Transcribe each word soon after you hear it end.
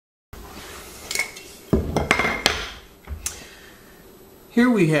Here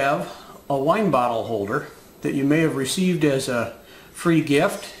we have a wine bottle holder that you may have received as a free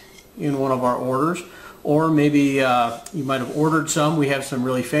gift in one of our orders, or maybe you might have ordered some. We have some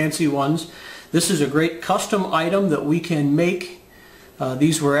really fancy ones. This is a great custom item that we can make.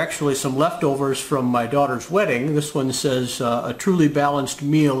 These were actually some leftovers from my daughter's wedding. This one says a truly balanced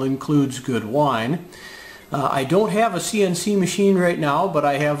meal includes good wine. I don't have a CNC machine right now, but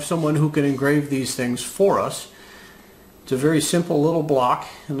I have someone who can engrave these things for us. It's a very simple little block,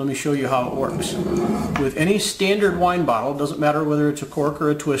 and let me show you how it works. With any standard wine bottle, it doesn't matter whether it's a cork or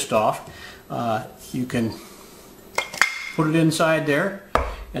a twist off, you can put it inside there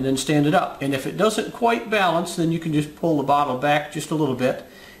and then stand it up. And if it doesn't quite balance, then you can just pull the bottle back just a little bit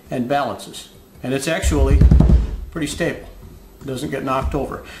and balances. And it's actually pretty stable. It doesn't get knocked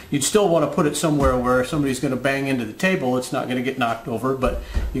over. You'd still want to put it somewhere where somebody's going to bang into the table. It's not going to get knocked over, but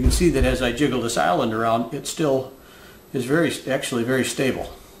you can see that as I jiggle this island around, it still is actually very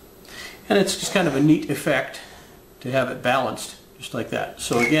stable. And it's just kind of a neat effect to have it balanced just like that.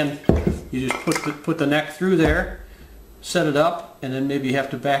 So again, you just put the neck through there, set it up, and then maybe you have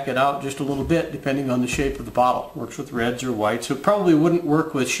to back it out just a little bit depending on the shape of the bottle. Works with reds or whites. So it probably wouldn't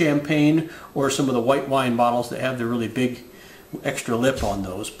work with champagne or some of the white wine bottles that have the really big extra lip on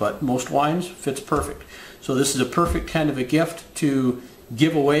those, but most wines fits perfect. So this is a perfect kind of a gift to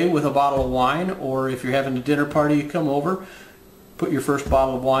give away with a bottle of wine, or if you're having a dinner party, you come over, put your first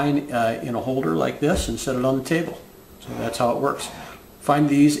bottle of wine in a holder like this and set it on the table. So that's how it works. Find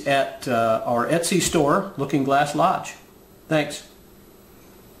these at our Etsy store, Looking Glass Lodge. Thanks.